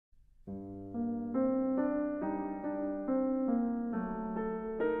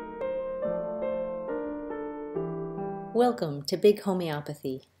Welcome to Big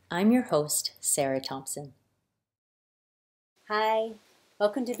Homeopathy. I'm your host, Sarah Thompson. Hi,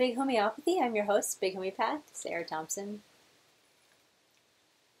 welcome to Big Homeopathy. I'm your host, Big Homeopath, Sarah Thompson.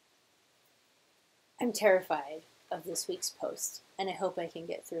 I'm terrified of this week's post, and I hope I can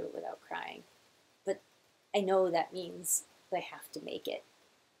get through it without crying. But I know that means that I have to make it.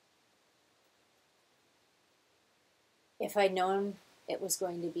 If I'd known it was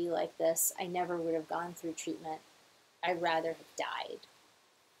going to be like this, I never would have gone through treatment. I'd rather have died.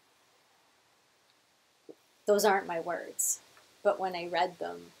 Those aren't my words, but when I read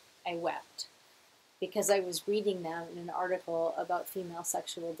them, I wept because I was reading them in an article about female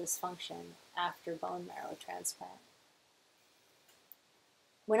sexual dysfunction after bone marrow transplant.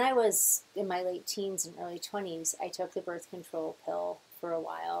 When I was in my late teens and early 20s, I took the birth control pill for a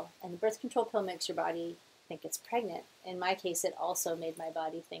while, and the birth control pill makes your body think it's pregnant. In my case, it also made my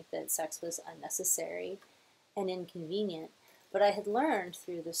body think that sex was unnecessary and inconvenient. But I had learned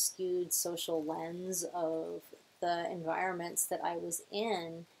through the skewed social lens of the environments that I was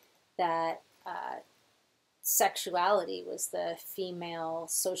in that sexuality was the female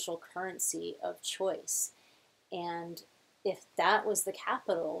social currency of choice. And if that was the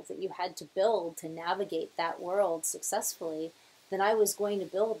capital that you had to build to navigate that world successfully, then I was going to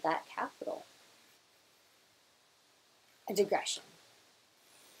build that capital. A digression.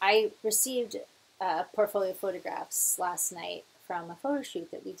 I received portfolio photographs last night from a photo shoot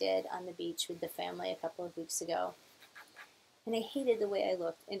that we did on the beach with the family a couple of weeks ago. And I hated the way I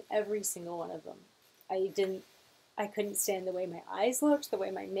looked in every single one of them. I couldn't stand the way my eyes looked, the way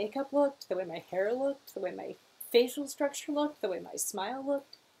my makeup looked, the way my hair looked, the way my facial structure looked, the way my smile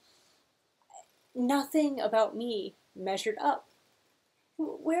looked. Nothing about me measured up.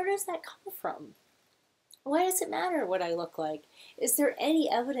 Where does that come from? Why does it matter what I look like? Is there any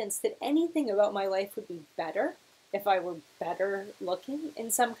evidence that anything about my life would be better if I were better looking in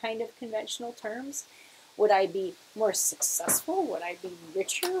some kind of conventional terms? Would I be more successful? Would I be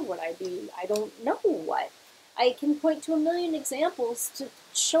richer? Would I be, I don't know what. I can point to a million examples to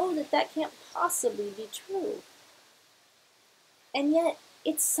show that that can't possibly be true. And yet,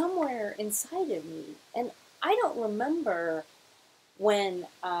 it's somewhere inside of me. And I don't remember when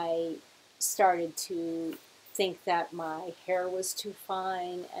I started to think that my hair was too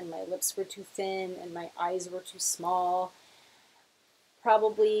fine and my lips were too thin and my eyes were too small,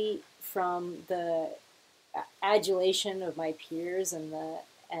 probably from the adulation of my peers and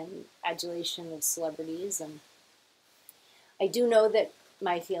adulation of celebrities. And I do know that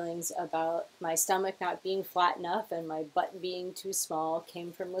my feelings about my stomach not being flat enough and my butt being too small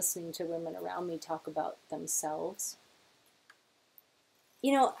came from listening to women around me talk about themselves.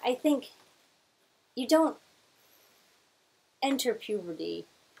 You know, I think you don't enter puberty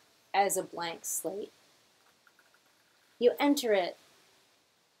as a blank slate. You enter it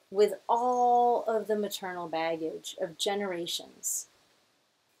with all of the maternal baggage of generations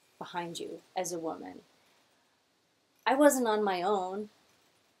behind you as a woman. I wasn't on my own.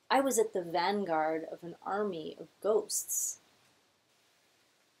 I was at the vanguard of an army of ghosts.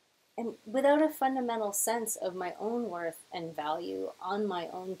 And without a fundamental sense of my own worth and value on my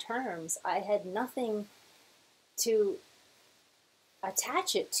own terms, I had nothing to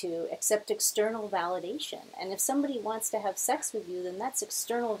attach it to except external validation. And if somebody wants to have sex with you, then that's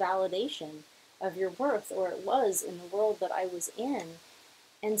external validation of your worth, or it was in the world that I was in.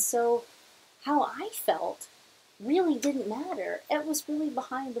 And so how I felt really didn't matter. It was really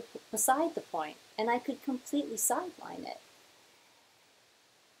beside the point, and I could completely sideline it.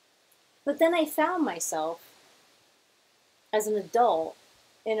 But then I found myself as an adult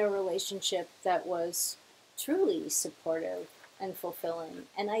in a relationship that was truly supportive and fulfilling.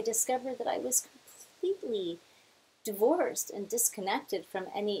 And I discovered that I was completely divorced and disconnected from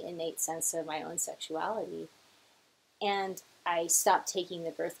any innate sense of my own sexuality. And I stopped taking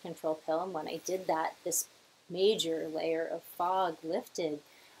the birth control pill. And when I did that, this major layer of fog lifted.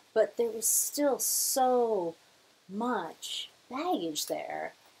 But there was still so much baggage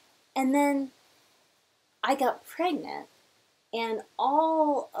there. And then I got pregnant, and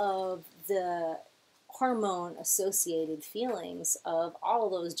all of the hormone-associated feelings of all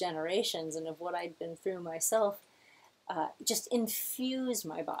those generations and of what I'd been through myself just infused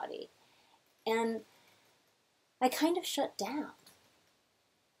my body. And I kind of shut down.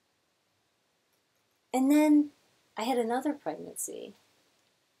 And then I had another pregnancy,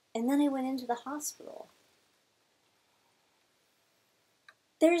 and then I went into the hospital.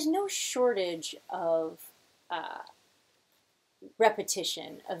 There's no shortage of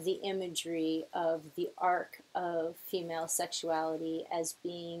repetition of the imagery of the arc of female sexuality as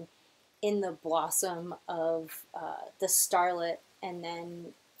being in the blossom of the starlet and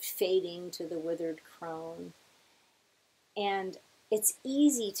then fading to the withered crone. And it's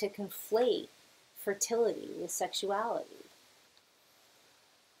easy to conflate fertility with sexuality.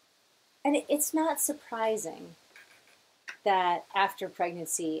 And it's not surprising that after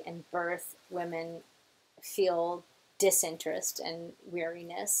pregnancy and birth, women feel disinterest and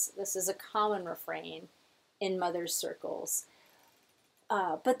weariness. This is a common refrain in mothers' circles.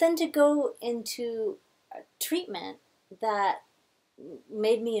 But then to go into a treatment that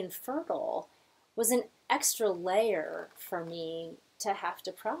made me infertile was an extra layer for me to have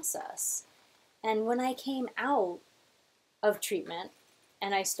to process. And when I came out of treatment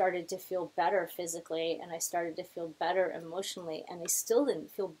and I started to feel better physically and I started to feel better emotionally and I still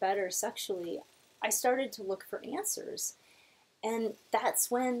didn't feel better sexually, I started to look for answers. And that's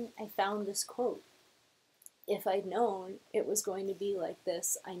when I found this quote. If I'd known it was going to be like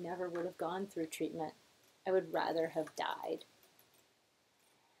this, I never would have gone through treatment. I would rather have died.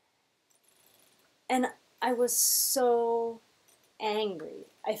 And I was so angry.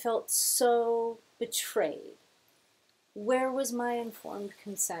 I felt so betrayed. Where was my informed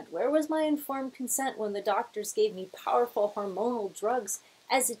consent? Where was my informed consent when the doctors gave me powerful hormonal drugs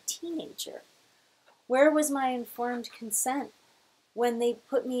as a teenager? Where was my informed consent when they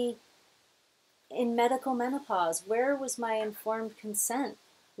put me in medical menopause? Where was my informed consent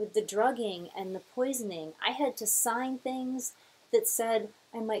with the drugging and the poisoning? I had to sign things that said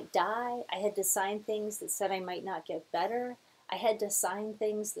I might die. I had to sign things that said I might not get better. I had to sign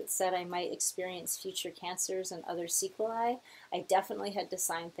things that said I might experience future cancers and other sequelae. I definitely had to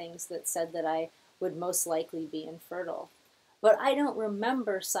sign things that said that I would most likely be infertile. But I don't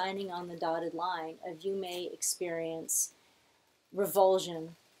remember signing on the dotted line of you may experience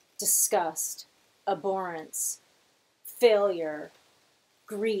revulsion, disgust, abhorrence, failure,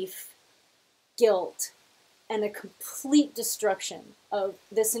 grief, guilt, and a complete destruction of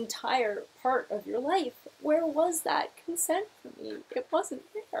this entire part of your life. Where was that consent for me? It wasn't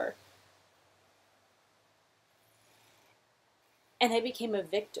there. And I became a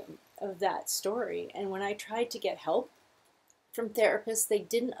victim of that story. And when I tried to get help from therapists, they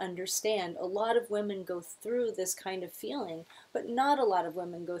didn't understand. A lot of women go through this kind of feeling, but not a lot of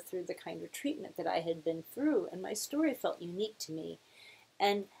women go through the kind of treatment that I had been through. And my story felt unique to me.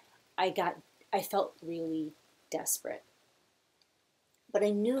 And I felt really desperate. But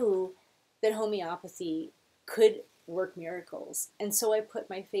I knew that homeopathy could work miracles. And so I put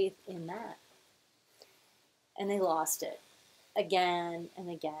my faith in that. And I lost it again and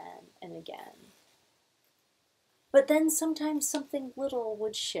again and again. But then sometimes something little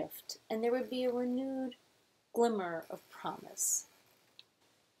would shift and there would be a renewed glimmer of promise.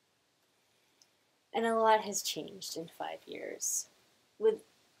 And a lot has changed in 5 years. With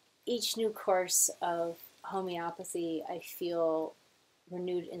each new course of homeopathy, I feel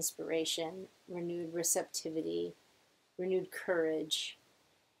renewed inspiration, renewed receptivity, renewed courage.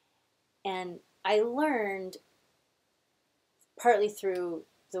 And I learned, partly through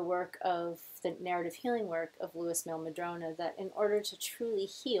the work of the narrative healing work of Louis Mail Madrona, that in order to truly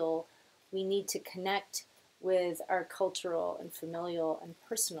heal, we need to connect with our cultural and familial and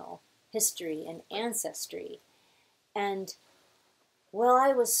personal history and ancestry. And well,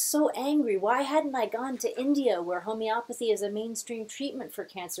 I was so angry. Why hadn't I gone to India, where homeopathy is a mainstream treatment for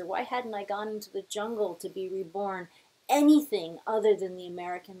cancer? Why hadn't I gone into the jungle to be reborn? Anything other than the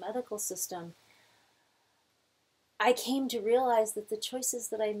American medical system. I came to realize that the choices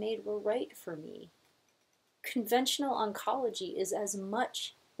that I made were right for me. Conventional oncology is as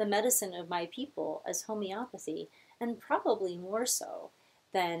much the medicine of my people as homeopathy, and probably more so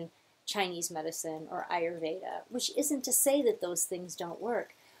than Chinese medicine or Ayurveda, which isn't to say that those things don't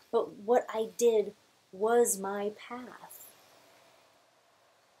work, but what I did was my path.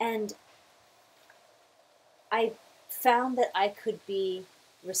 And I found that I could be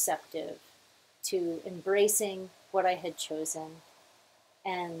receptive to embracing what I had chosen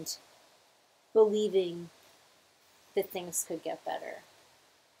and believing that things could get better.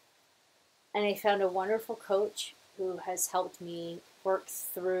 And I found a wonderful coach who has helped me work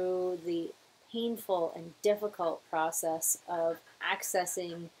through the painful and difficult process of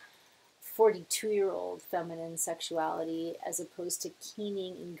accessing 42-year-old feminine sexuality as opposed to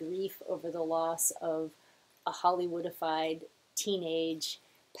keening in grief over the loss of a Hollywoodified teenage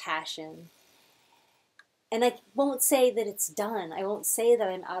passion. And I won't say that it's done. I won't say that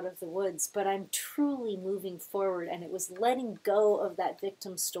I'm out of the woods, but I'm truly moving forward. And it was letting go of that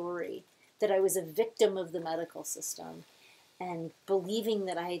victim story, that I was a victim of the medical system, and believing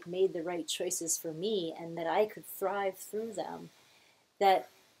that I had made the right choices for me and that I could thrive through them, that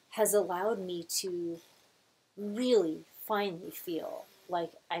has allowed me to really finally feel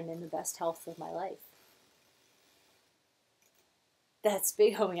like I'm in the best health of my life. That's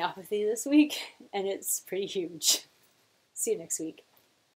big homeopathy this week, and it's pretty huge. See you next week.